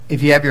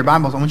If you have your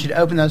Bibles, I want you to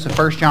open those to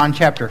 1 John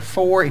chapter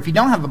 4. If you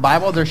don't have a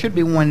Bible, there should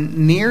be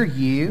one near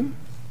you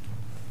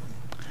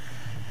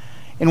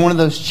in one of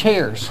those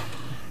chairs.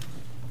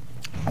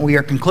 We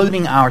are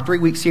concluding our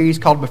 3-week series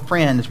called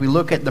Befriend as we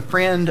look at the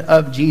friend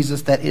of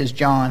Jesus, that is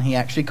John. He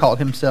actually called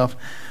himself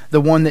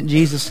the one that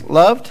Jesus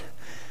loved.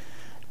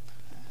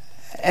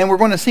 And we're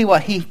going to see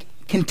what he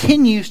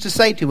continues to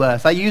say to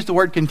us. I use the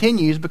word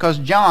continues because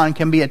John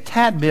can be a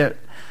tad bit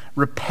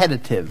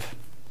repetitive.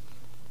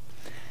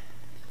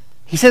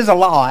 He says a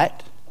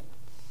lot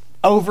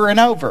over and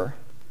over.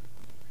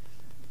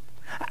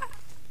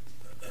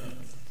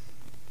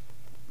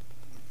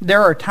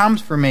 There are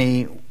times for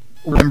me to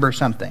remember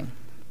something,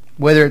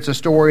 whether it's a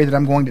story that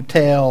I'm going to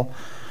tell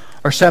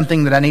or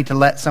something that I need to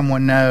let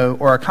someone know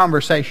or a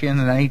conversation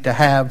that I need to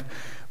have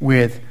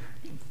with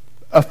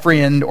a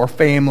friend or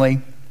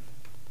family,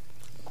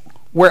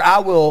 where I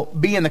will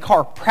be in the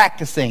car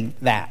practicing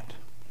that.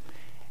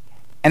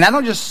 And I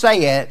don't just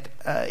say it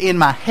in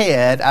my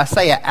head, I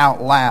say it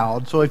out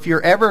loud. So if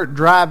you're ever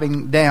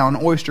driving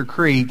down Oyster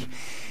Creek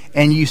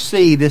and you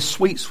see this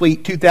sweet,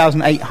 sweet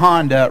 2008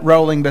 Honda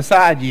rolling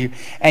beside you,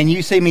 and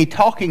you see me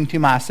talking to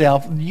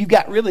myself, you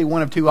got really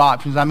one of two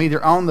options. I'm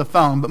either on the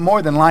phone, but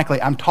more than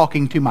likely I'm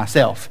talking to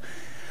myself.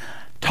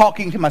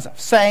 Talking to myself,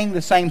 saying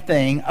the same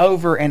thing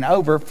over and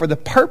over for the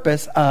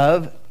purpose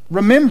of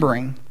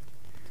remembering.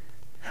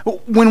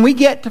 When we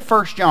get to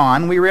 1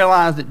 John, we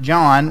realize that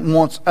John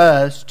wants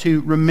us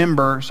to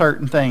remember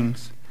certain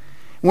things.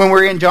 When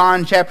we're in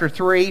John chapter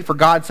 3, for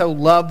God so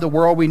loved the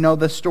world, we know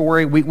this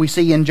story. We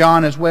see in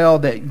John as well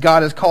that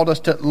God has called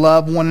us to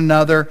love one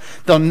another.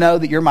 They'll know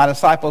that you're my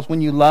disciples when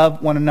you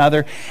love one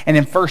another. And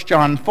in 1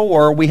 John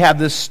 4, we have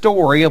this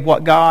story of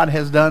what God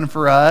has done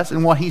for us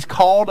and what He's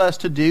called us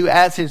to do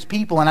as His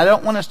people. And I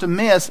don't want us to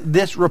miss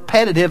this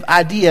repetitive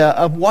idea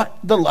of what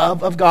the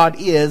love of God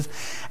is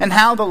and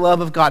how the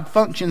love of God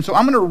functions. So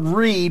I'm going to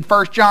read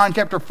 1 John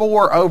chapter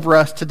 4 over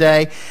us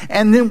today,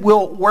 and then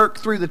we'll work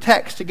through the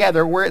text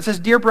together where it says,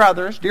 "Dear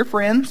brothers, dear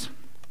friends,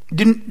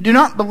 do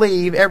not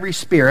believe every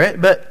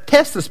spirit, but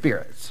test the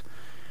spirits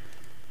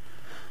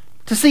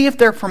to see if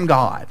they're from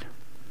God.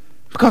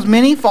 Because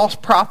many false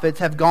prophets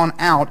have gone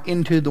out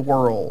into the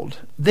world.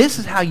 This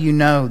is how you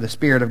know the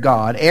Spirit of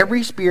God.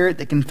 Every spirit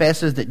that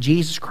confesses that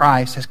Jesus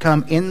Christ has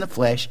come in the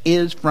flesh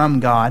is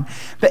from God.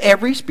 But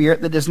every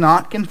spirit that does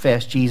not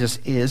confess Jesus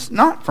is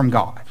not from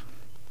God.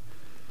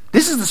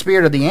 This is the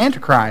spirit of the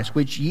Antichrist,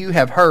 which you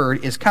have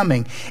heard is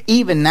coming.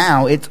 Even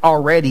now it's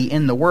already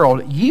in the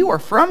world. You are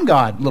from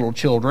God, little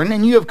children,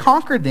 and you have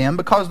conquered them,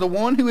 because the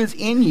one who is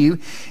in you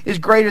is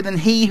greater than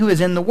he who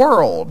is in the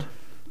world.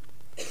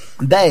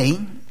 They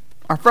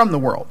are from the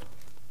world.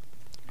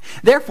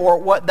 Therefore,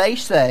 what they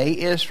say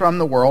is from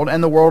the world,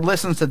 and the world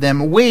listens to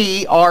them.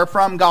 We are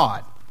from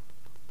God.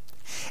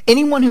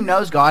 Anyone who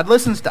knows God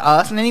listens to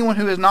us, and anyone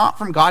who is not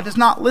from God does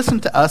not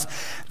listen to us.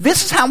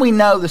 This is how we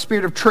know the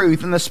spirit of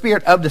truth and the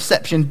spirit of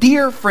deception.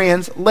 Dear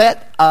friends,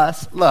 let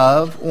us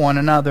love one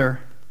another,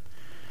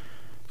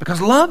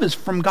 because love is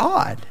from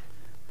God.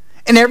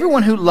 And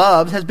everyone who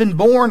loves has been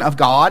born of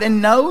God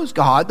and knows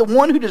God. The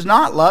one who does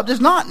not love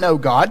does not know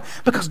God,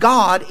 because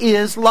God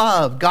is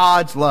love.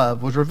 God's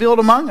love was revealed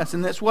among us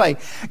in this way.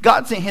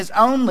 God sent His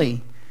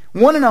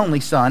one and only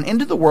Son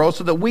into the world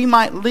so that we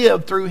might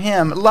live through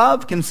Him.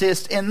 Love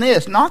consists in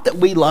this, not that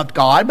we loved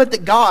God, but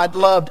that God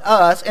loved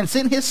us and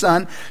sent His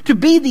Son to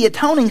be the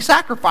atoning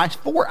sacrifice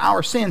for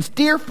our sins.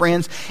 Dear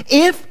friends,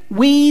 if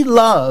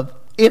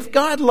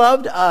God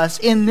loved us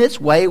in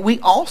this way, we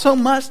also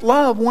must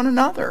love one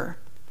another.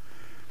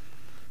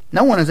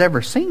 No one has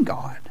ever seen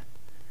God.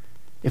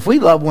 If we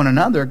love one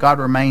another, God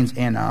remains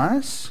in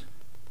us,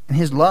 and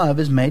His love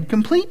is made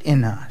complete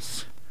in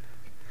us.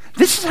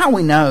 This is how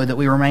we know that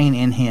we remain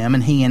in Him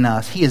and He in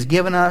us. He has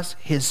given us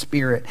His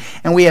Spirit,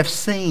 and we have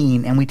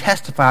seen and we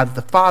testify that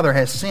the Father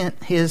has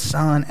sent His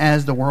Son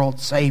as the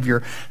world's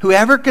Savior.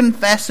 Whoever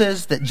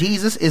confesses that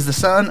Jesus is the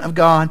Son of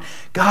God,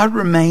 God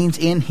remains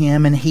in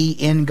Him and He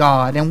in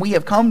God. And we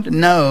have come to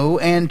know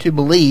and to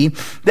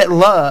believe that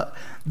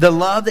the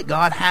love that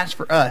God has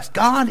for us.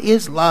 God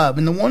is love,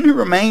 and the one who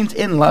remains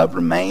in love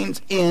remains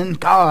in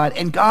God,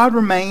 and God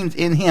remains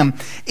in Him.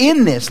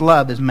 In this,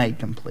 love is made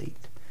complete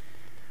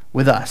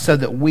with us, so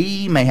that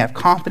we may have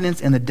confidence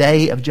in the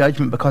day of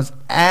judgment, because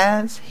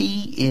as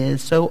He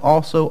is, so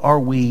also are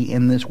we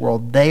in this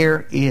world.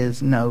 There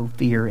is no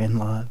fear in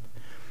love.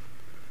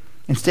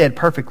 Instead,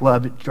 perfect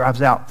love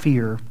drives out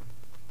fear,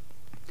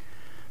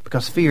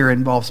 because fear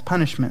involves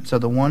punishment. So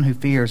the one who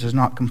fears is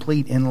not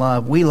complete in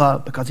love. We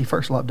love because He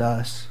first loved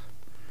us.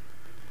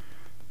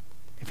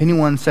 If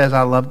anyone says,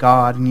 I love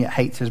God, and yet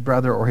hates his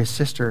brother or his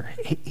sister,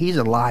 he's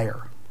a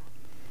liar.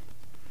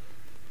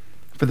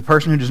 For the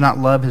person who does not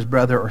love his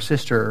brother or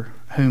sister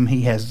whom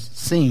he has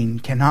seen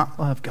cannot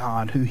love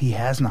God who he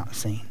has not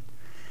seen.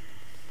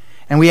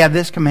 And we have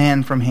this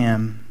command from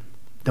Him: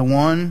 the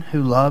one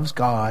who loves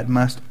God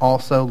must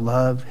also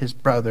love his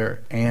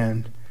brother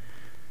and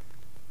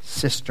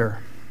sister.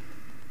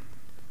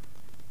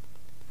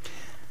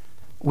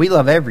 We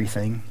love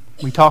everything.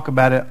 We talk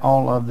about it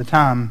all of the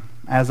time.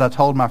 As I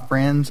told my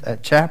friends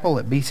at chapel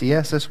at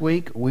BCS this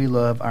week, we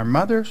love our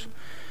mothers,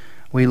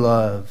 we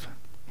love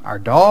our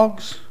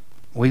dogs,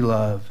 we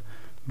love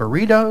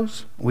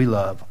burritos, we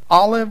love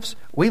olives,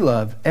 we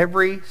love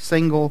every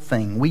single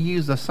thing. We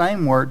use the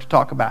same word to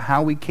talk about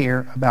how we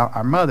care about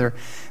our mother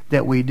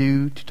that we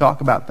do to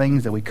talk about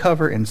things that we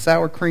cover in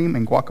sour cream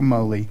and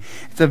guacamole.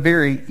 It's a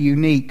very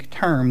unique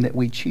term that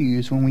we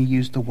choose when we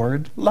use the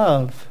word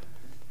love.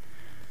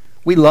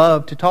 We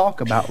love to talk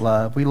about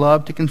love. We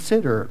love to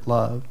consider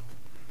love.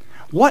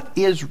 What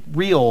is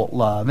real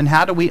love, and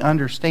how do we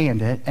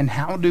understand it, and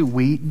how do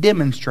we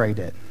demonstrate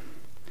it?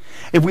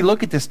 If we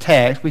look at this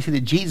text, we see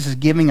that Jesus is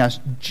giving us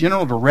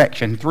general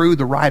direction through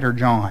the writer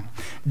John.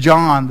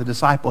 John, the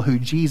disciple who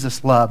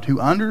Jesus loved, who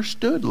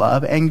understood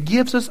love, and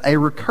gives us a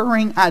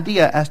recurring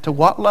idea as to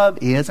what love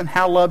is and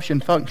how love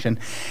should function.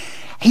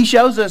 He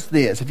shows us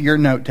this, if you're a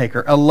note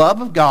taker. A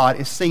love of God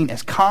is seen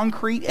as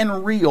concrete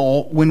and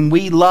real when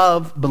we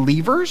love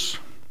believers.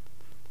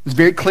 It's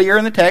very clear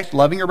in the text,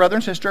 loving your brother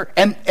and sister,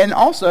 and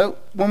also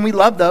when we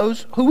love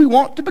those who we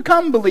want to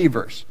become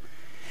believers.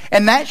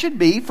 And that should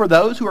be for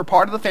those who are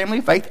part of the family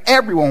of faith,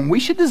 everyone. We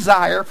should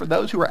desire for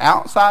those who are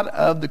outside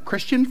of the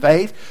Christian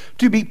faith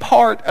to be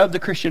part of the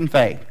Christian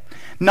faith.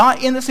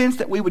 Not in the sense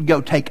that we would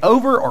go take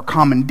over or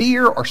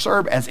commandeer or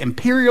serve as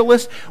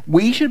imperialists.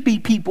 We should be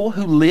people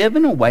who live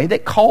in a way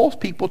that calls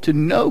people to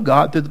know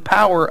God through the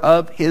power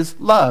of His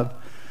love.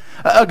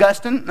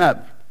 Augustine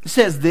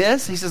says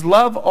this. He says,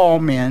 love all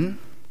men,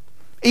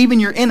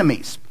 even your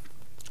enemies.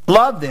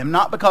 Love them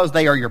not because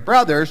they are your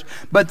brothers,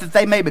 but that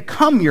they may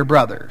become your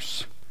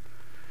brothers.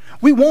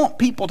 We want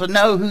people to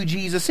know who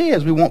Jesus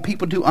is. We want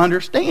people to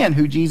understand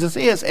who Jesus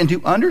is and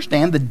to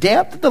understand the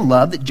depth of the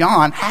love that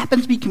John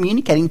happens to be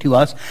communicating to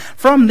us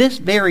from this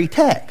very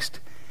text.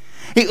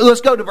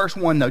 Let's go to verse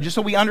 1, though, just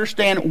so we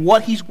understand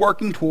what he's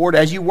working toward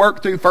as you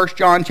work through 1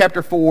 John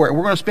chapter 4.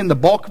 We're going to spend the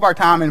bulk of our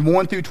time in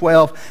 1 through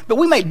 12, but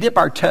we may dip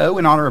our toe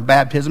in honor of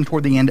baptism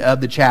toward the end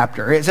of the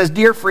chapter. It says,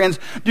 "Dear friends,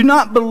 do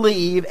not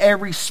believe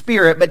every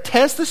spirit, but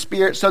test the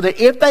spirits so that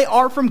if they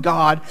are from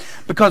God,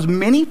 because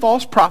many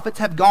false prophets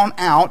have gone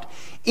out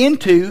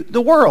into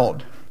the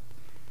world."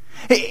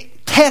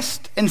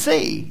 Test and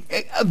see,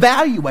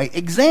 evaluate,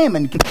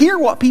 examine, hear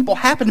what people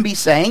happen to be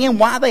saying and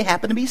why they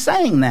happen to be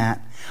saying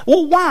that.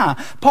 Well,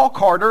 why? Paul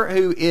Carter,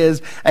 who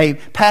is a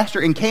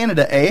pastor in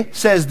Canada,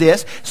 says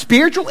this: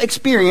 spiritual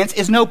experience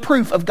is no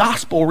proof of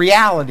gospel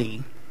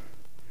reality.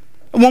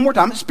 One more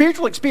time,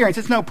 spiritual experience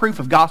is no proof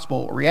of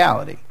gospel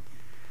reality.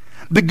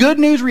 The good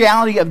news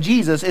reality of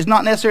Jesus is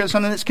not necessarily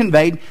something that's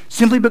conveyed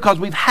simply because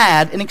we've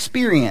had an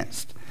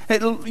experience.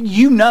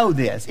 You know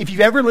this. If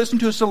you've ever listened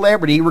to a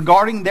celebrity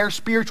regarding their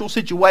spiritual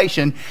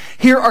situation,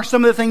 here are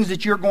some of the things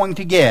that you're going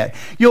to get.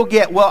 You'll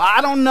get, well, I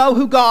don't know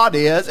who God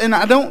is, and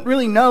I don't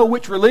really know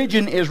which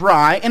religion is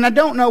right, and I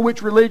don't know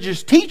which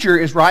religious teacher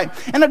is right,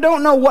 and I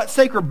don't know what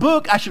sacred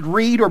book I should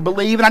read or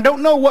believe, and I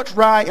don't know what's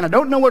right, and I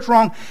don't know what's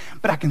wrong,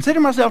 but I consider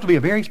myself to be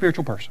a very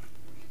spiritual person.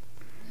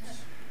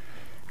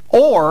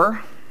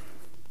 Or,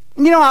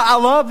 you know, I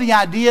love the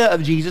idea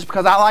of Jesus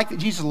because I like that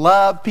Jesus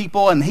loved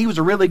people and he was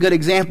a really good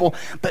example.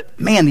 But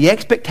man, the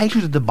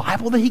expectations of the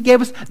Bible that he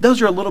gave us,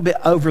 those are a little bit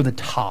over the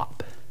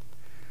top.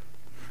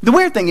 The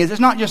weird thing is,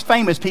 it's not just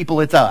famous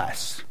people, it's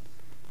us.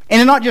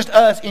 And it's not just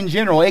us in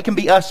general, it can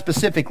be us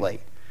specifically.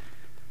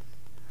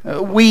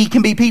 We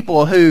can be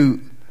people who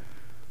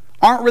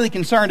aren't really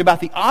concerned about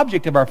the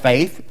object of our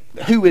faith,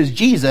 who is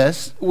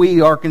Jesus.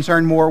 We are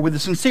concerned more with the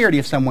sincerity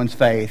of someone's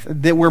faith,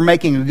 that we're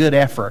making a good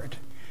effort.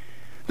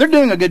 They're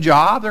doing a good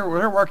job.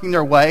 They're working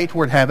their way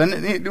toward heaven.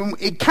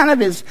 It kind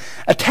of is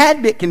a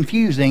tad bit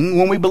confusing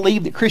when we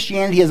believe that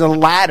Christianity is a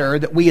ladder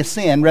that we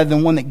ascend rather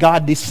than one that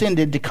God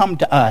descended to come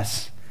to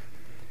us.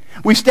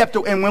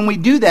 And when we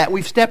do that,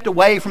 we've stepped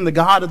away from the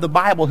God of the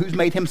Bible who's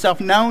made himself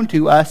known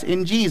to us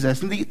in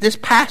Jesus. And this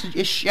passage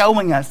is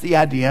showing us the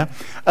idea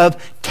of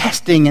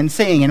testing and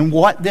seeing and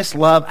what this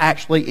love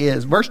actually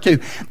is. Verse 2,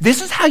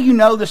 "This is how you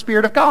know the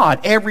Spirit of God.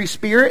 Every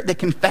spirit that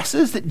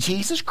confesses that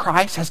Jesus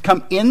Christ has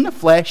come in the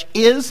flesh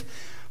is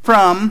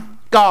from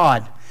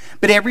God.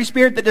 But every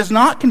spirit that does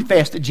not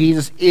confess that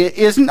Jesus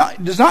is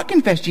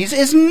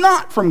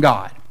not from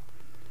God."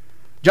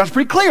 John's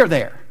pretty clear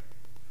there.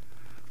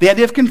 The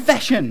idea of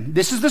confession.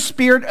 This is the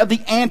spirit of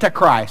the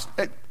Antichrist.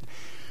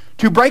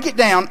 To break it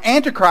down,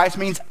 Antichrist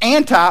means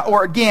anti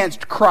or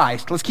against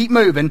Christ. Let's keep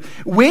moving.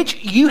 "Which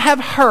you have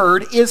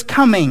heard is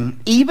coming.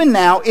 Even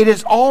now it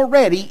is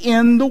already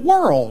in the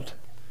world."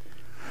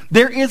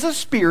 There is a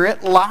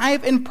spirit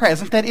live and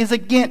present that is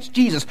against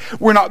Jesus.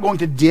 We're not going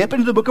to dip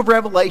into the book of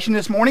Revelation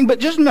this morning, but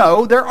just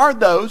know there are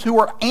those who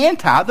are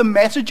anti the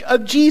message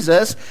of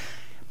Jesus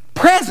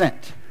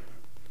present.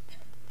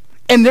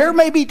 And there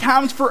may be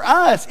times for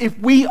us, if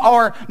we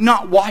are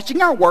not watching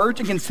our words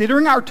and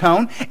considering our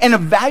tone and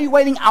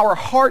evaluating our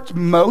heart's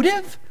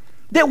motive,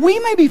 that we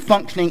may be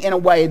functioning in a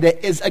way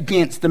that is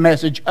against the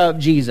message of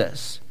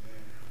Jesus.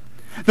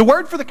 The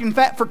word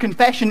for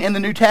confession in the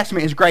New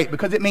Testament is great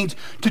because it means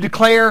to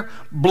declare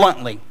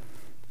bluntly.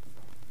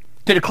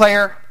 To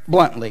declare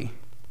bluntly.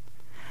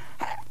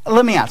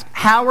 Let me ask,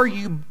 how are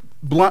you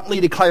bluntly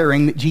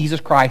declaring that Jesus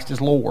Christ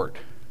is Lord.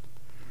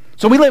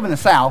 So we live in the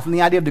South, and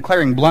the idea of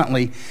declaring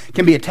bluntly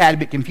can be a tad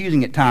bit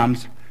confusing at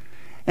times.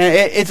 And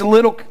it's a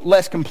little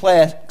less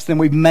complex than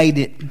we've made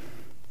it.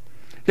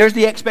 There's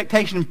the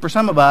expectation for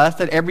some of us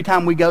that every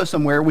time we go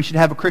somewhere, we should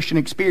have a Christian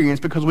experience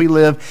because we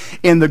live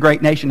in the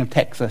great nation of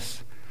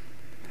Texas.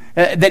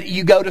 That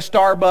you go to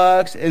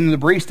Starbucks and the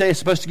barista is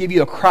supposed to give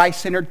you a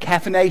Christ-centered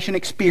caffeination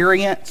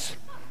experience.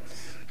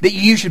 That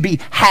you should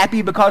be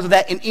happy because of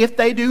that. And if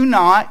they do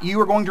not, you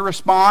are going to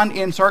respond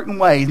in certain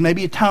ways.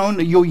 Maybe a tone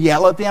that you'll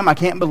yell at them. I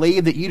can't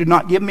believe that you did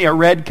not give me a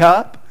red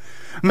cup.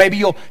 Maybe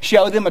you'll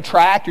show them a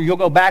tract, or you'll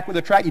go back with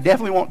a tract. You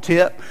definitely won't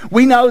tip.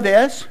 We know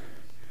this.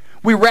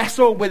 We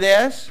wrestle with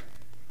this.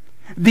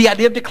 The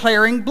idea of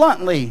declaring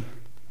bluntly.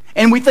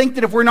 And we think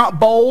that if we're not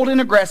bold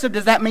and aggressive,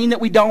 does that mean that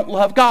we don't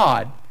love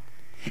God?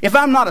 If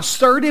I'm not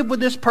assertive with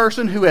this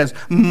person who has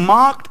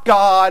mocked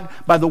God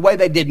by the way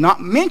they did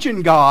not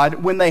mention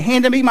God when they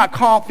handed me my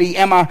coffee,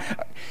 am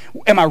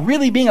I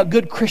really being a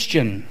good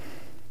Christian?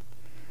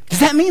 Does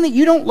that mean that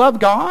you don't love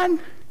God?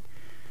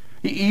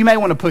 You may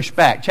want to push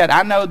back. Chad,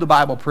 I know the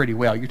Bible pretty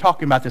well. You're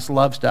talking about this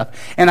love stuff.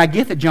 And I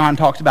get that John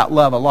talks about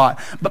love a lot.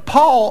 But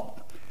Paul,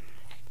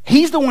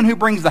 he's the one who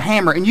brings the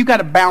hammer, and you've got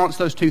to balance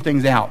those two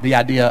things out, the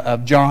idea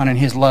of John and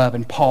his love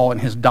and Paul and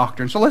his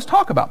doctrine. So let's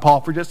talk about Paul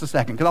for just a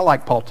second, because I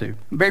like Paul too.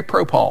 I'm very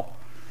pro-Paul.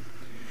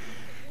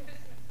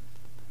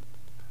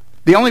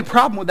 The only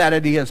problem with that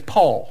idea is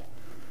Paul.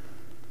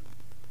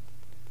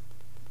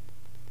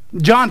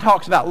 John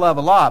talks about love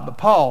a lot, but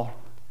Paul,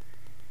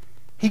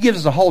 he gives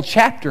us a whole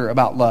chapter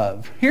about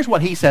love. Here's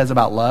what he says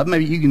about love.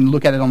 Maybe you can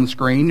look at it on the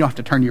screen. You don't have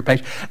to turn to your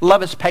page.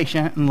 Love is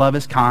patient and love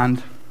is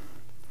kind.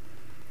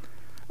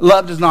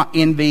 Love does not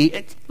envy.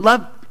 It's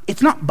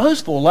not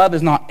boastful. Love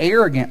is not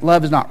arrogant.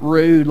 Love is not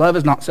rude. Love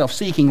is not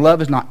self-seeking.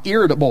 Love is not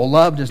irritable.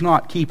 Love does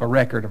not keep a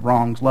record of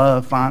wrongs.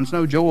 Love finds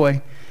no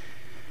joy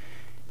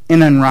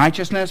in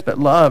unrighteousness, but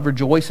love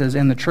rejoices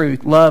in the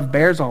truth. Love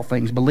bears all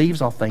things,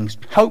 believes all things,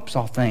 hopes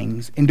all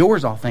things,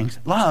 endures all things.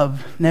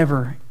 Love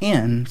never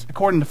ends.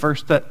 According to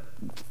 1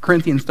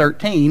 Corinthians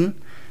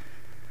 13,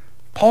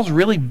 Paul's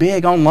really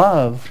big on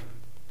love.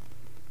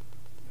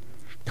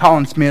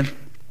 Colin Smith,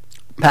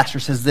 pastor,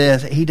 says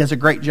this. He does a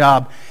great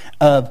job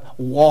of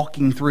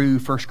walking through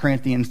 1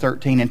 Corinthians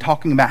 13 and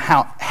talking about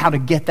how to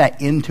get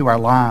that into our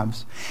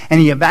lives.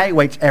 And he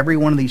evaluates every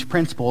one of these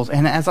principles.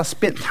 And as I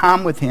spent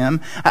time with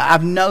him,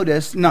 I've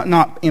noticed,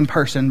 not in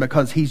person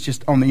because he's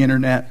just on the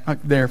internet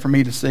there for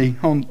me to see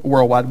on the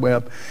World Wide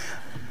Web.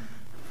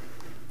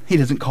 He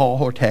doesn't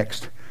call or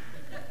text.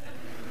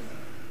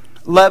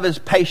 Love is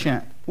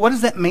patient. What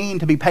does that mean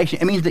to be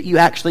patient? It means that you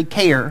actually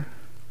care.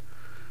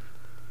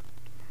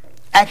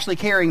 Actually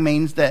caring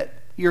means that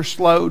you're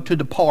slow to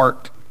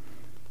depart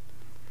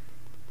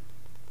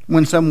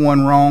when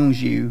someone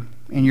wrongs you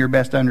in your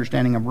best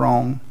understanding of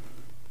wrong.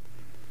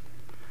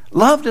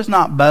 Love does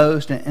not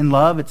boast, and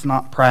love, it's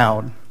not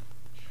proud.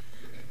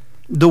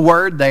 The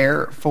word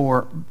there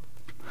for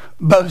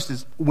boast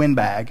is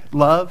windbag.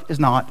 Love is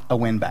not a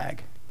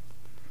windbag.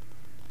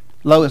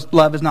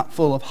 Love is not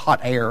full of hot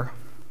air.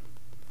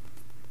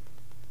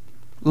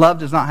 Love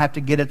does not have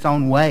to get its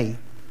own way.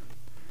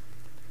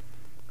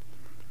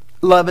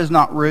 Love is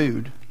not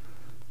rude.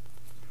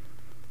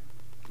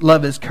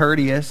 Love is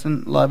courteous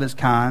and love is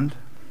kind.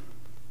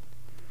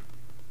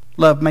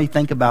 Love may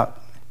think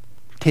about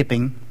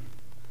tipping.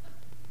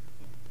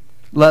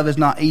 Love is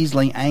not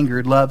easily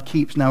angered. Love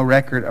keeps no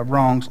record of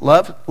wrongs.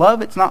 Love,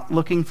 it's not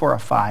looking for a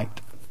fight.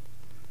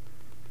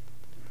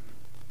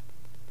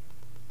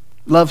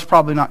 Love's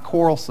probably not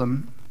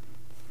quarrelsome.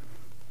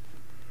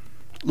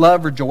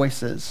 Love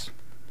rejoices.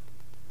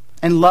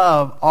 And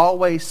love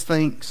always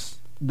thinks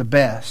the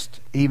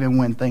best, even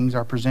when things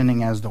are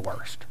presenting as the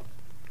worst.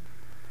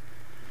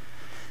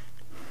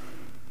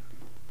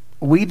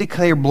 We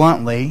declare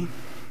bluntly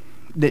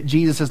that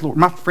Jesus is Lord.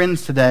 My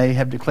friends today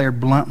have declared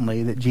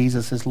bluntly that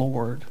Jesus is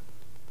Lord.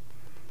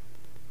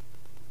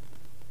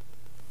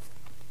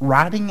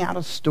 Writing out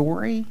a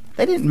story?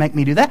 They didn't make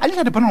me do that. I just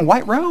had to put on a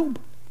white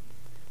robe.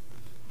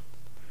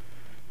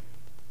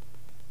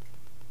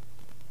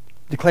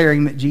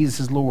 Declaring that Jesus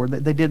is Lord.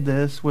 They did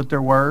this with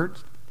their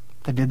words.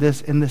 They did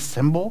this in this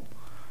symbol.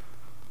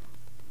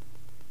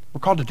 We're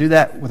called to do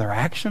that with our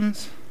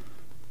actions.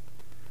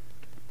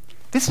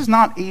 This is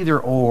not either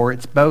or,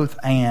 it's both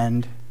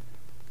and.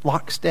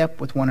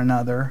 Lockstep with one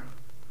another.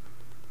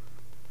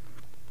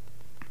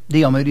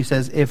 D.L. Moody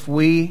says, if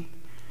we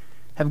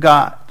have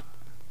got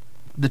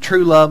the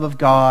true love of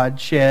God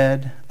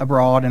shed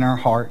abroad in our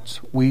hearts,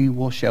 we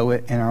will show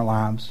it in our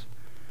lives.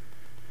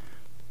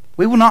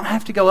 We will not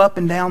have to go up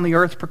and down the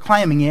earth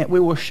proclaiming it. We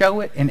will show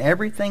it in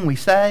everything we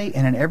say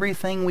and in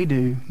everything we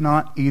do,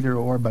 not either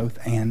or, both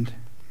and.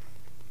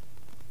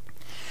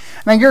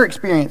 Now, your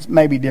experience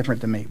may be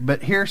different than me,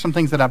 but here are some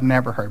things that I've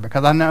never heard,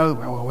 because I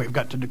know we've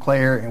got to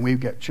declare and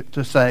we've got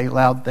to say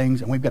loud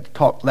things and we've got to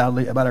talk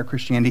loudly about our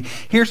Christianity.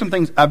 Here's some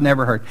things I've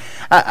never heard.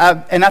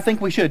 And I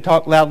think we should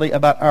talk loudly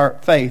about our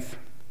faith.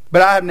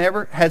 But I have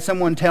never had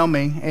someone tell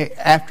me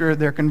after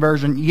their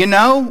conversion, you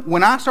know,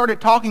 when I started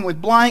talking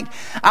with blank,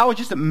 I was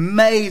just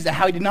amazed at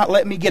how he did not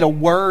let me get a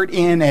word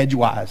in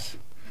edgewise.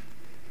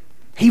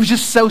 He was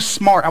just so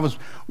smart. I was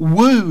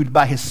wooed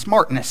by his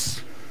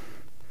smartness.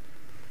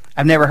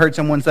 I've never heard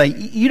someone say,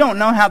 you don't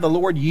know how the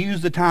Lord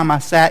used the time I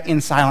sat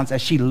in silence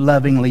as she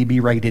lovingly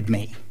berated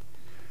me.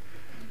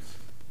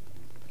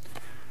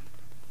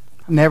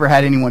 Never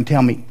had anyone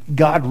tell me,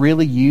 God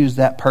really used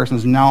that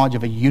person's knowledge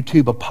of a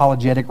YouTube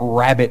apologetic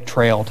rabbit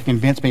trail to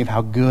convince me of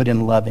how good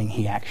and loving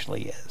he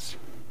actually is.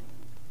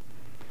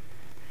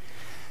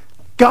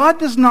 God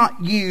does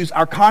not use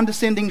our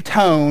condescending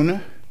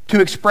tone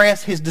to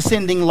express his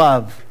descending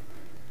love.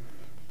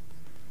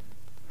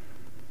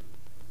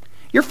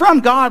 You're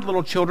from God,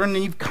 little children,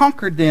 and you've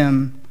conquered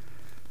them.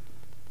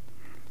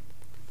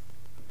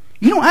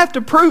 You don't have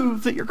to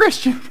prove that you're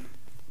Christian.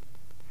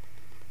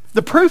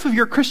 The proof of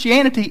your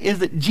Christianity is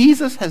that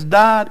Jesus has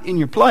died in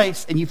your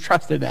place and you've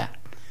trusted that.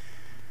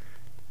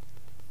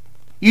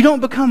 You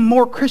don't become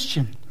more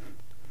Christian.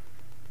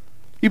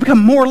 You become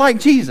more like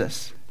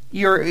Jesus.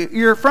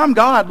 You're from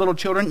God, little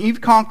children.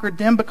 You've conquered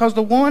them because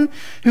the one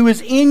who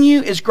is in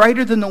you is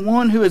greater than the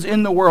one who is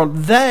in the world.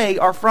 They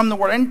are from the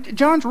world. And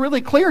John's really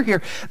clear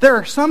here. There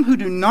are some who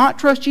do not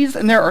trust Jesus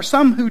and there are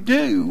some who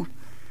do.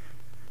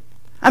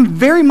 I'm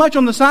very much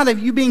on the side of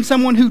you being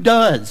someone who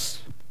does.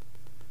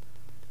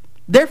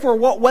 Therefore,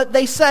 what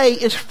they say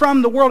is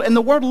from the world, and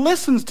the world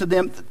listens to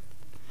them.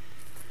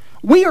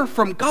 We are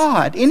from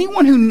God.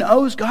 Anyone who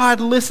knows God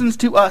listens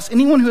to us.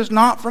 Anyone who is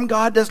not from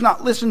God does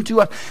not listen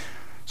to us.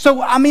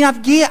 So, I mean, I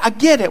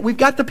get it. We've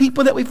got the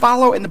people that we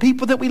follow and the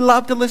people that we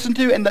love to listen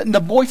to and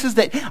the voices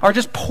that are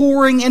just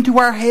pouring into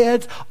our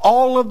heads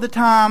all of the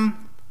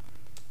time.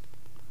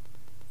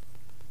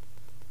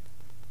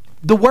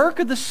 The work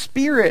of the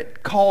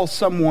Spirit calls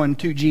someone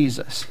to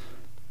Jesus.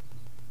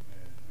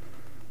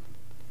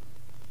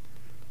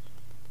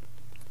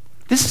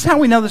 This is how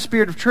we know the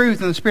spirit of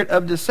truth and the spirit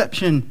of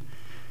deception.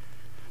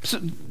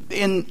 So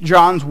in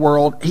John's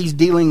world, he's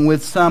dealing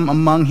with some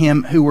among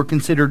him who were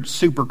considered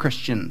super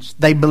Christians.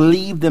 They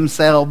believed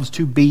themselves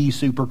to be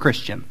super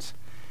Christians.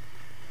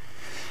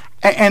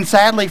 And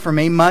sadly for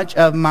me, much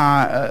of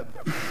my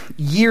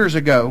years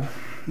ago,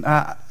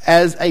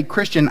 as a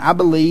Christian, I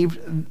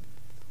believed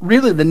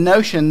really the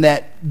notion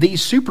that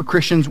these super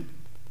Christians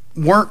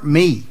weren't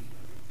me.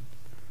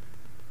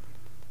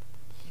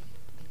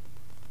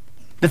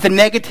 That the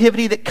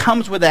negativity that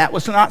comes with that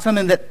was not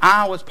something that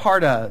I was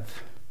part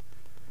of.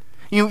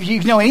 If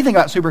you know anything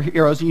about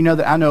superheroes, you know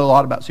that I know a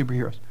lot about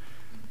superheroes.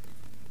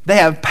 They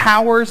have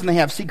powers and they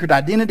have secret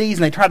identities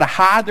and they try to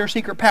hide their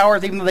secret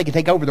powers even though they can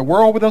take over the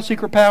world with those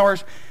secret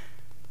powers.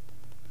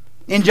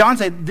 And John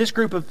said this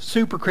group of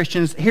super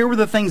Christians, here were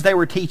the things they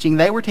were teaching.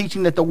 They were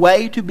teaching that the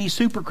way to be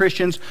super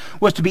Christians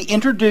was to be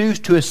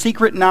introduced to a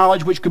secret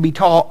knowledge which could be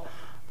taught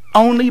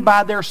only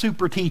by their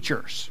super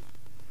teachers.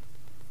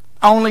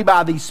 Only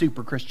by these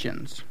super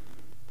Christians.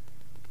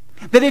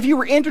 That if you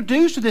were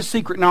introduced to this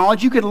secret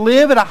knowledge, you could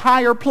live at a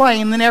higher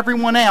plane than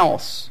everyone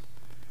else.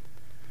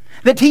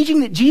 That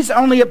teaching that Jesus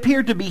only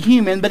appeared to be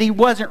human, but he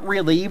wasn't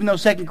really, even though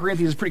 2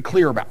 Corinthians is pretty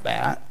clear about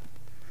that.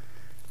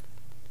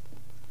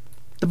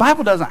 The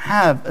Bible doesn't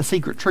have a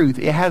secret truth.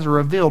 It has a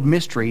revealed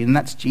mystery, and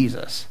that's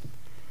Jesus.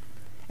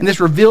 And this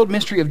revealed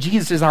mystery of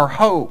Jesus is our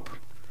hope.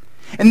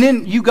 And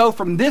then you go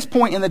from this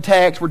point in the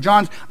text where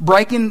John's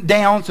breaking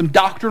down some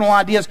doctrinal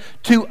ideas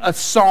to a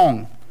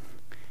song.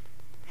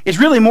 It's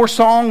really more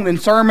song than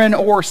sermon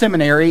or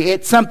seminary.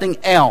 It's something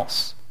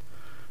else.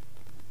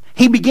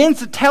 He begins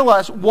to tell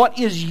us what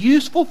is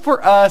useful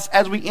for us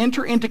as we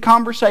enter into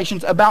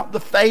conversations about the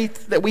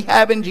faith that we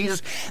have in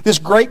Jesus, this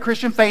great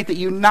Christian faith that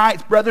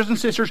unites brothers and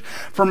sisters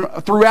from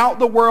throughout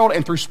the world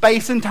and through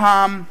space and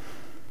time.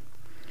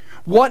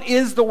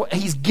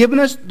 He's given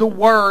us the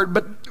word,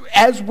 but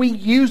as we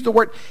use the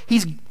word,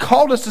 he's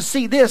called us to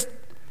see this,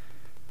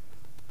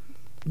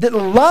 that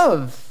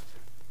love,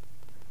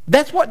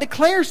 that's what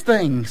declares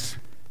things.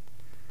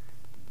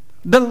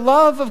 The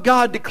love of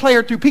God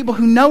declared through people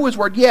who know his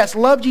word. Yes,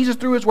 love Jesus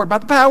through his word, by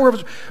the power of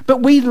his word.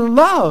 But we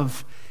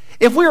love.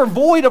 If we are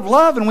void of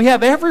love and we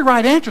have every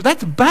right answer,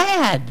 that's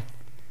bad.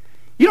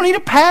 You don't need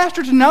a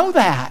pastor to know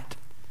that.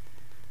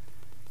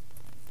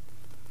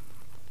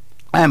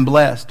 I am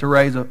blessed to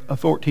raise a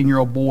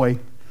 14-year-old boy.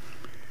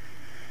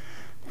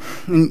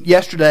 And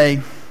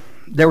yesterday,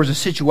 there was a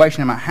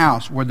situation in my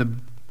house where the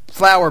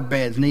flower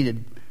beds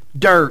needed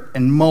dirt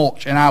and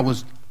mulch, and I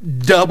was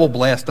double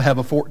blessed to have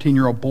a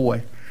 14-year-old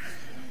boy.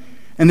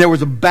 And there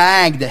was a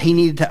bag that he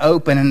needed to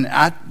open, and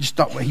I just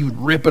thought he would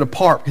rip it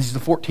apart because he's a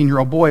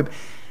 14-year-old boy.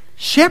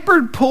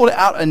 Shepard pulled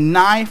out a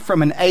knife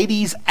from an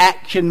 80s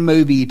action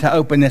movie to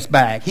open this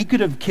bag. He could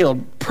have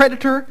killed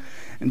Predator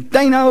and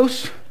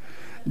Thanos.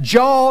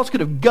 Jaws could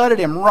have gutted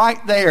him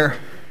right there.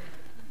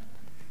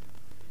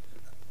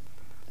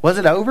 Was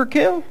it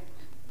overkill?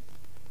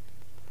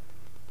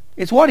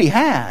 It's what he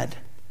had.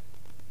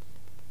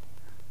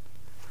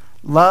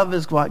 Love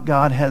is what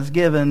God has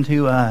given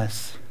to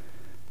us.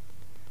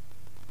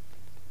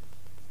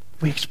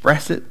 We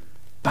express it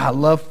by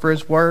love for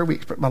His Word. We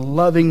express it by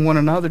loving one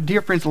another.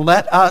 Dear friends,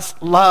 let us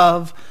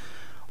love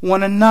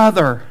one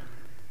another.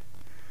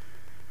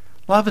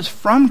 Love is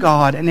from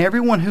God, and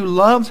everyone who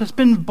loves has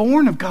been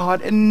born of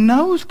God and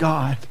knows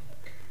God.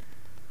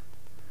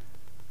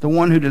 The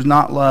one who does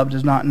not love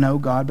does not know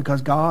God,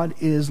 because God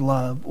is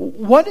love.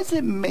 What does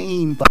it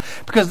mean?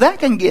 Because that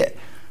can get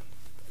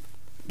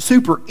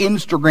super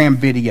Instagram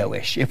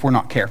video-ish if we're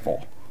not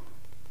careful.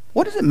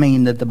 What does it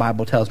mean that the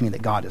Bible tells me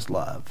that God is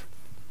love?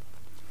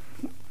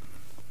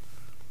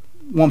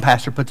 One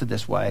pastor puts it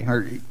this way,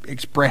 or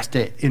expressed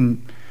it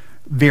in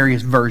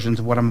various versions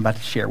of what I'm about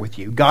to share with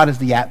you. God is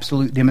the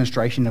absolute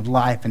demonstration of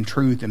life and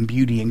truth and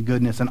beauty and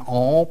goodness and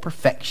all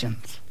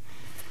perfections.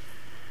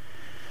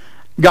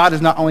 God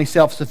is not only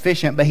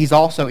self-sufficient, but He's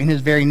also, in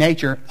His very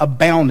nature,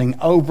 abounding,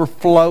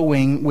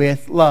 overflowing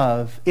with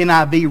love.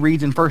 NIV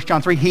reads in 1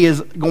 John 3, He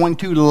is going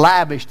to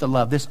lavish the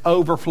love, this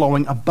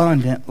overflowing,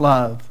 abundant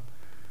love.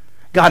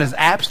 God is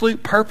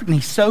absolute, perfect, and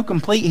He's so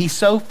complete, He's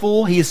so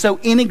full, He is so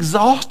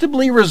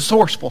inexhaustibly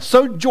resourceful,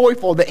 so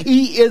joyful that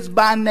He is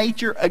by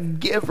nature a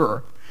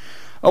giver,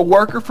 a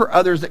worker for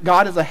others, that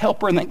God is a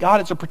helper and that God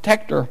is a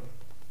protector.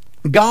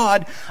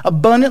 God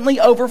abundantly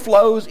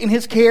overflows in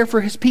His care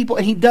for His people,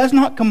 and He does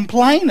not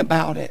complain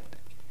about it.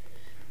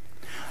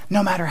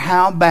 No matter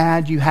how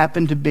bad you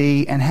happen to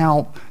be and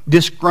how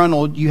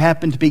disgruntled you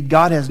happen to be,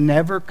 God has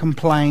never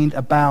complained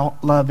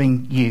about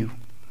loving you.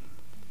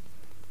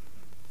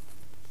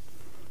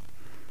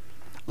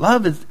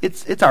 Love is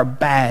it's our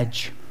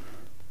badge.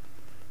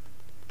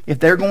 If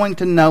they're going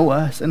to know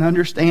us and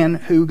understand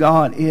who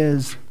God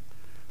is,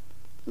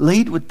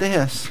 lead with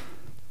this.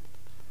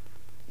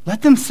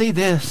 Let them see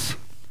this.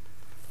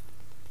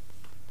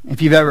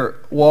 If you've ever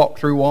walked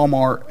through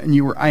Walmart and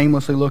you were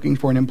aimlessly looking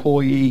for an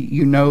employee,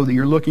 you know that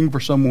you're looking for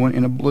someone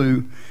in a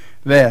blue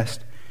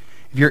vest.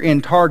 If you're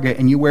in Target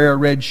and you wear a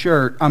red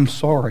shirt, I'm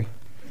sorry.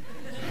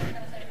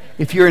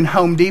 If you're in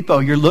Home Depot,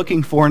 you're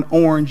looking for an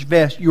orange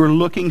vest. You're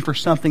looking for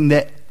something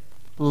that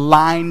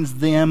lines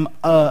them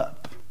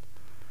up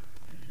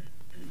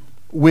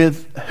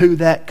with who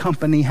that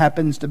company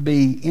happens to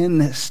be. In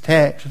this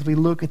text, as we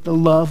look at the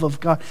love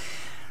of God,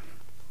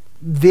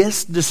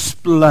 this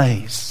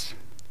displays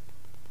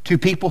to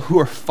people who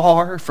are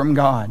far from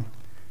God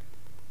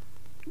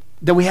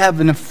that we have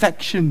an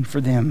affection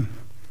for them.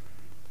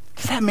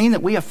 Does that mean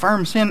that we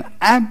affirm sin?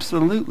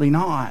 Absolutely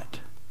not.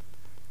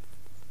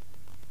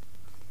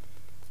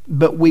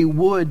 But we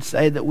would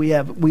say that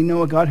we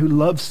know a God who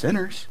loves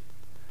sinners.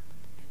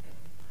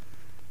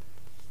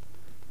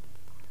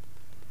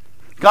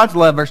 God's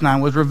love, verse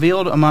 9, was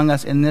revealed among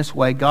us in this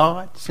way.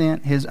 God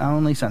sent His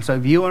only Son. So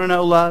if you want to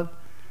know love,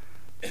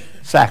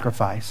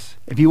 sacrifice.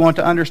 If you want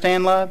to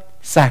understand love,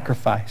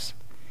 sacrifice.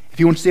 If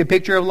you want to see a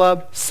picture of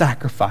love,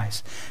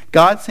 sacrifice.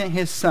 God sent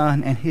His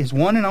Son, and His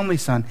one and only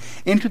Son,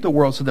 into the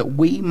world so that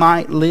we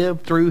might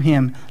live through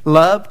Him.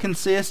 Love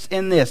consists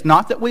in this.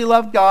 Not that we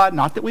loved God,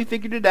 not that we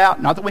figured it out,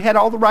 not that we had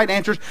all the right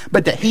answers,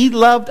 but that He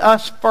loved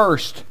us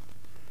first.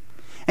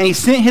 And He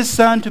sent His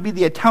Son to be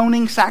the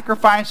atoning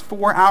sacrifice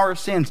for our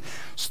sins.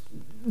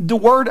 The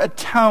word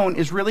atone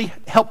is really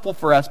helpful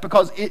for us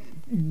because it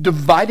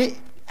divided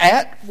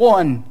at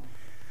one.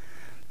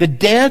 The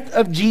death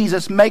of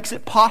Jesus makes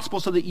it possible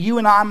so that you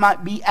and I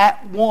might be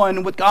at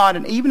one with God.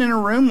 And even in a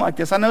room like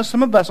this, I know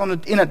some of us on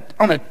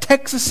a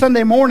Texas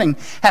Sunday morning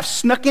have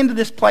snuck into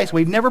this place.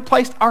 We've never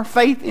placed our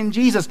faith in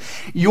Jesus.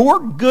 Your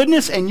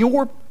goodness and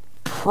your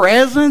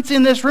presence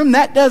in this room,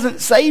 that doesn't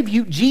save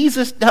you.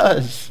 Jesus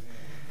does.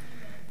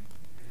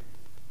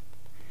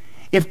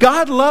 If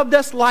God loved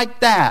us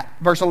like that,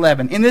 verse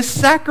 11, in this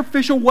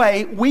sacrificial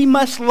way, we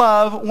must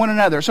love one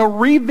another. So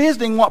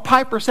revisiting what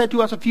Piper said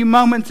to us a few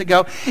moments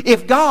ago,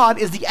 if God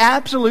is the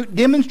absolute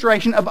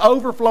demonstration of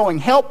overflowing,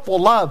 helpful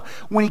love,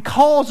 when He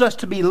calls us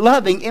to be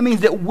loving, it means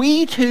that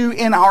we too,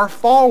 in our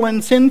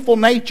fallen, sinful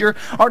nature,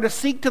 are to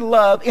seek to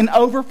love in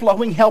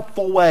overflowing,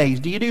 helpful ways.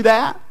 Do you do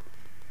that?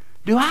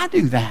 Do I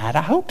do that?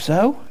 I hope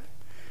so.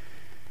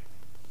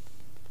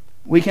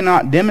 We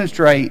cannot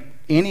demonstrate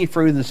any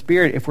fruit of the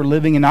Spirit if we're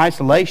living in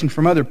isolation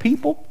from other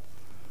people.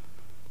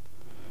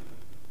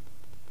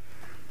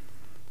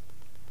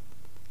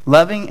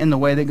 Loving in the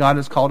way that God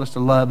has called us to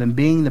love and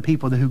being the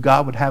people who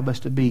God would have us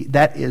to be,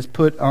 that is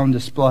put on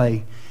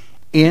display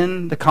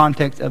in the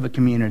context of a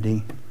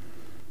community.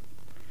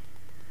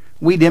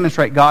 We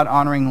demonstrate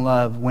God-honoring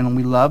love when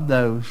we love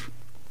those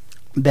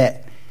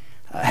that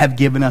have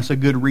given us a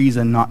good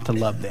reason not to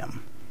love them.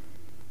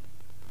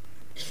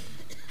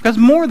 Because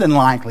more than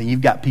likely,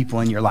 you've got people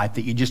in your life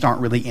that you just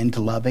aren't really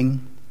into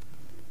loving.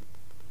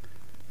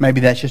 Maybe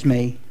that's just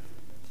me.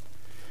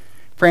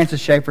 Francis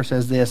Schaeffer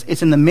says this: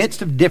 it's in the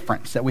midst of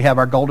difference that we have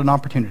our golden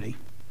opportunity.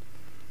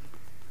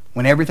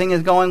 When everything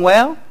is going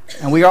well,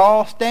 and we are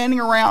all standing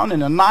around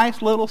in a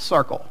nice little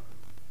circle.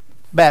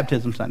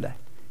 Baptism Sunday.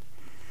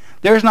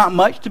 There's not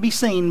much to be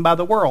seen by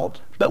the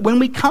world. But when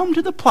we come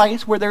to the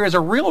place where there is a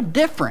real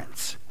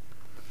difference,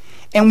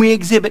 and we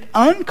exhibit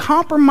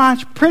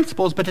uncompromised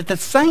principles, but at the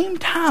same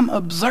time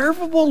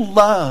observable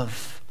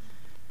love,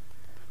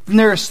 then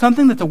there is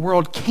something that the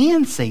world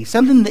can see,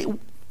 something that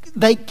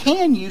they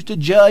can use to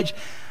judge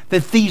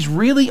that these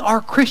really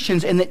are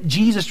Christians and that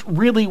Jesus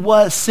really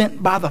was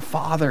sent by the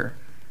Father.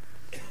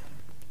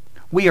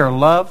 We are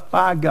loved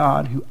by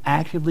God who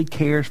actively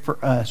cares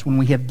for us when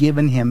we have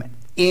given him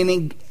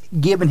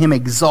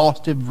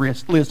exhaustive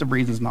list of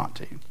reasons not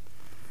to.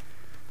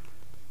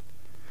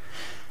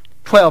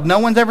 12, no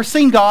one's ever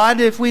seen God.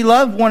 If we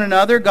love one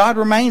another, God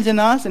remains in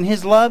us and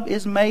his love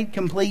is made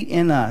complete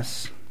in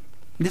us.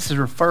 This is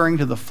referring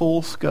to the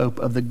full scope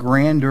of the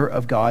grandeur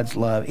of God's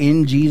love.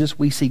 In Jesus,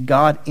 we see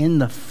God in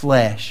the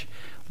flesh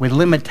with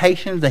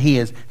limitations that he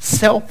has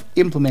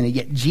self-implemented,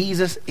 yet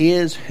Jesus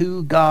is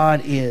who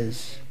God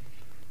is.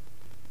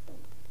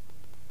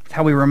 It's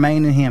how we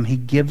remain in him. He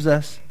gives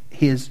us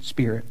his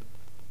Spirit.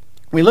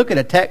 We look at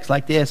a text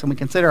like this and we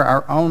consider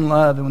our own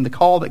love and the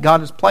call that God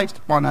has placed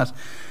upon us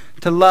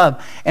to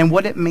love and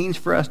what it means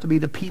for us to be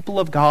the people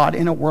of God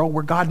in a world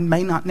where God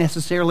may not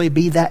necessarily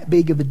be that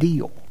big of a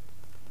deal.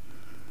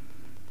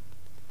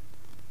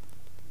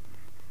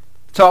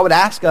 So I would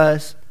ask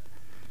us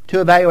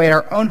to evaluate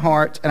our own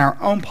hearts and our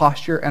own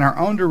posture and our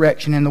own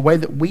direction in the way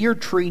that we are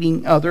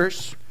treating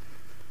others.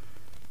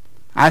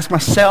 I ask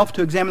myself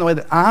to examine the way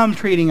that I'm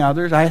treating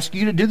others. I ask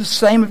you to do the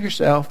same of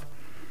yourself.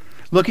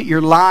 Look at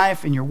your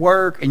life and your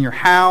work and your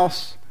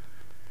house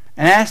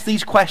and ask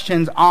these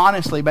questions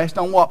honestly based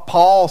on what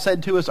Paul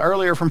said to us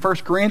earlier from 1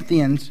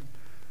 Corinthians.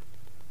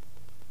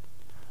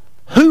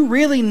 Who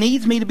really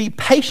needs me to be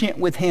patient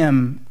with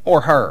him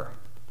or her?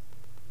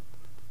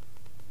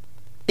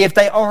 If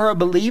they are a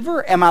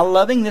believer, am I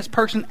loving this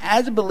person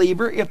as a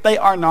believer? If they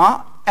are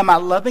not, am I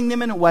loving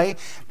them in a way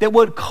that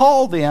would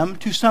call them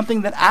to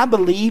something that I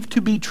believe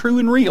to be true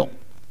and real?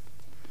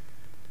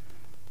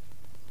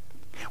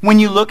 When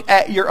you look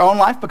at your own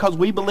life, because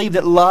we believe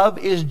that love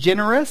is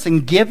generous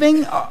and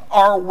giving,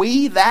 are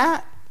we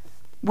that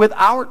with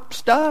our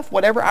stuff,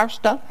 whatever our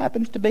stuff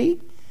happens to be?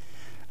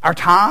 Our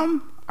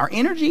time, our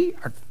energy?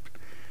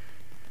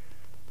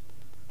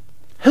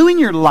 Who in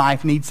your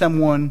life needs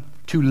someone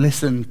to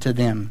listen to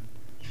them?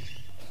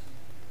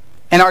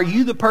 And are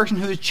you the person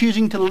who is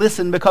choosing to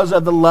listen because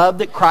of the love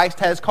that Christ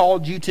has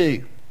called you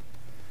to?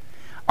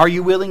 Are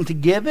you willing to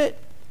give it?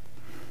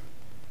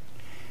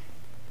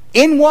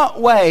 In what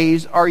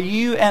ways are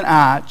you and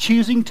I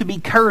choosing to be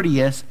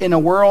courteous in a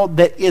world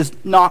that is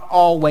not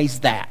always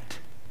that?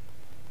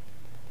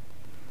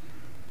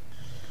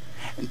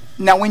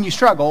 Now, when you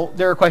struggle,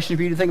 there are questions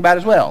for you to think about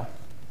as well.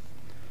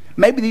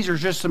 Maybe these are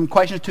just some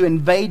questions to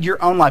invade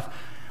your own life.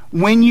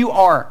 When you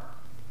are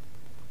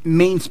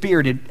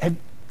mean-spirited, have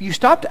you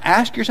stopped to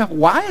ask yourself,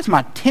 why is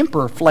my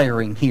temper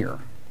flaring here?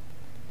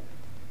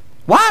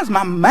 Why is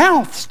my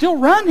mouth still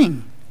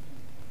running?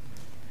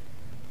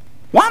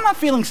 Why am I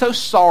feeling so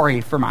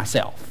sorry for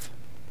myself?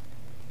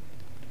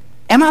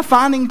 Am I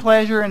finding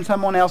pleasure in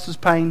someone else's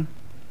pain?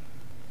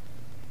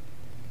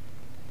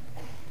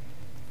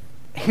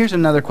 Here's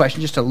another question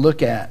just to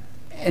look at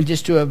and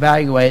just to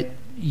evaluate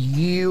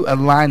you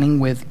aligning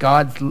with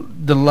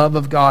the love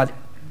of God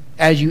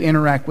as you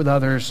interact with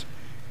others.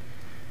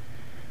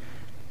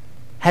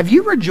 Have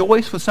you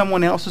rejoiced with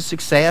someone else's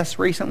success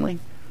recently?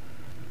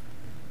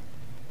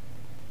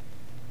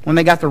 When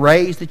they got the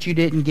raise that you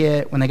didn't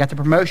get, when they got the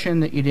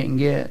promotion that you didn't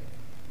get,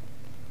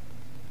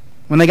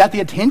 when they got the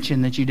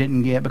attention that you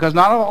didn't get, because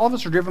not all of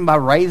us are driven by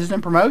raises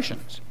and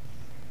promotions.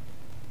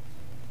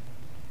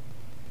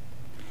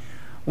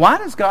 Why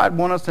does God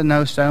want us to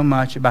know so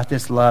much about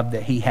this love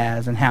that he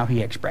has and how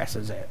he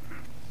expresses it?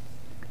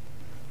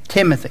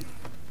 Timothy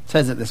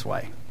says it this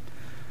way.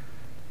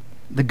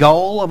 The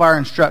goal of our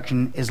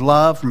instruction is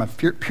love from a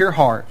pure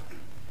heart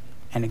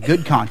and a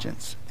good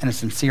conscience and a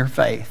sincere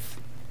faith.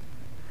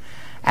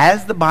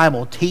 As the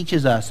Bible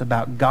teaches us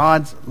about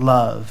God's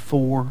love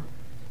for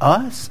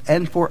us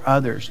and for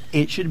others,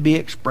 it should be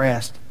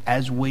expressed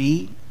as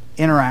we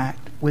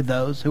interact with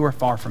those who are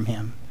far from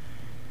him.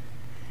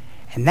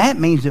 And that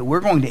means that we're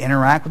going to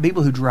interact with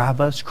people who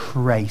drive us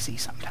crazy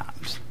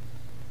sometimes.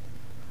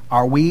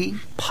 Are we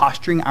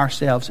posturing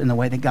ourselves in the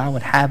way that God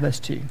would have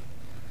us to?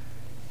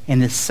 In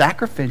this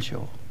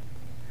sacrificial,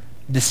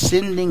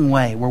 descending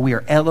way where we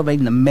are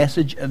elevating the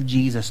message of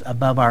Jesus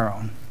above our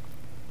own.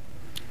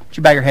 Would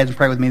you bow your heads and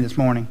pray with me this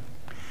morning?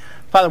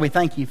 Father, we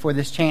thank you for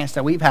this chance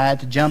that we've had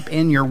to jump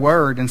in your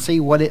word and see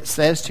what it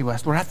says to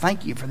us. Lord, I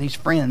thank you for these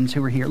friends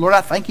who are here. Lord,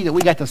 I thank you that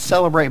we got to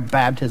celebrate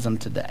baptism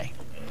today.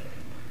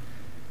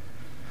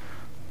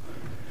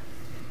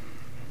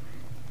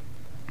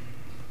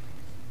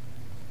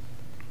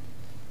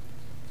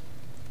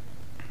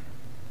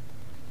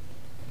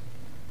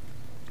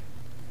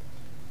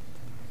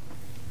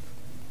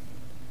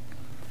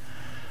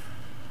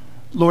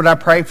 Lord, I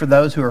pray for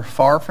those who are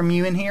far from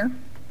you in here,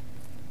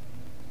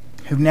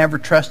 who've never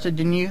trusted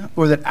in you,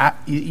 Lord, that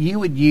you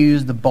would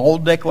use the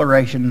bold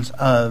declarations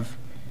of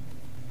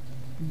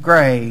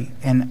Gray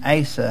and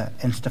Asa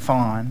and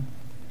Stefan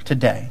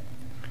today.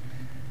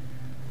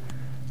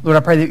 Lord,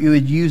 I pray that you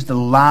would use the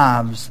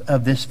lives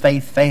of this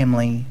faith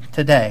family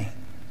today.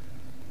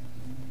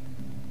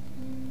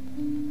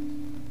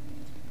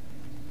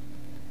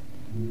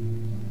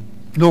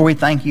 Lord, we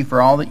thank you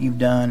for all that you've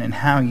done and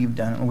how you've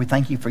done it. Lord, we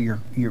thank you for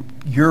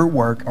your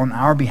work on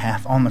our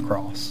behalf on the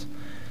cross.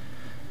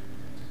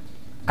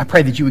 I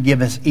pray that you would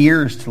give us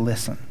ears to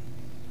listen.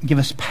 Give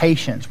us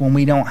patience when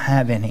we don't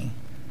have any.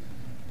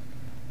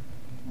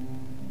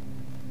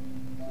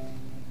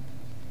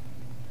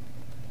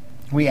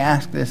 We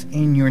ask this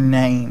in your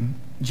name,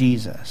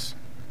 Jesus.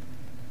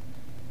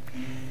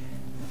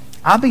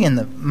 I'll be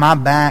in my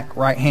back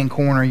right-hand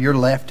corner, your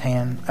left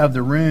hand of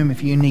the room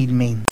if you need me.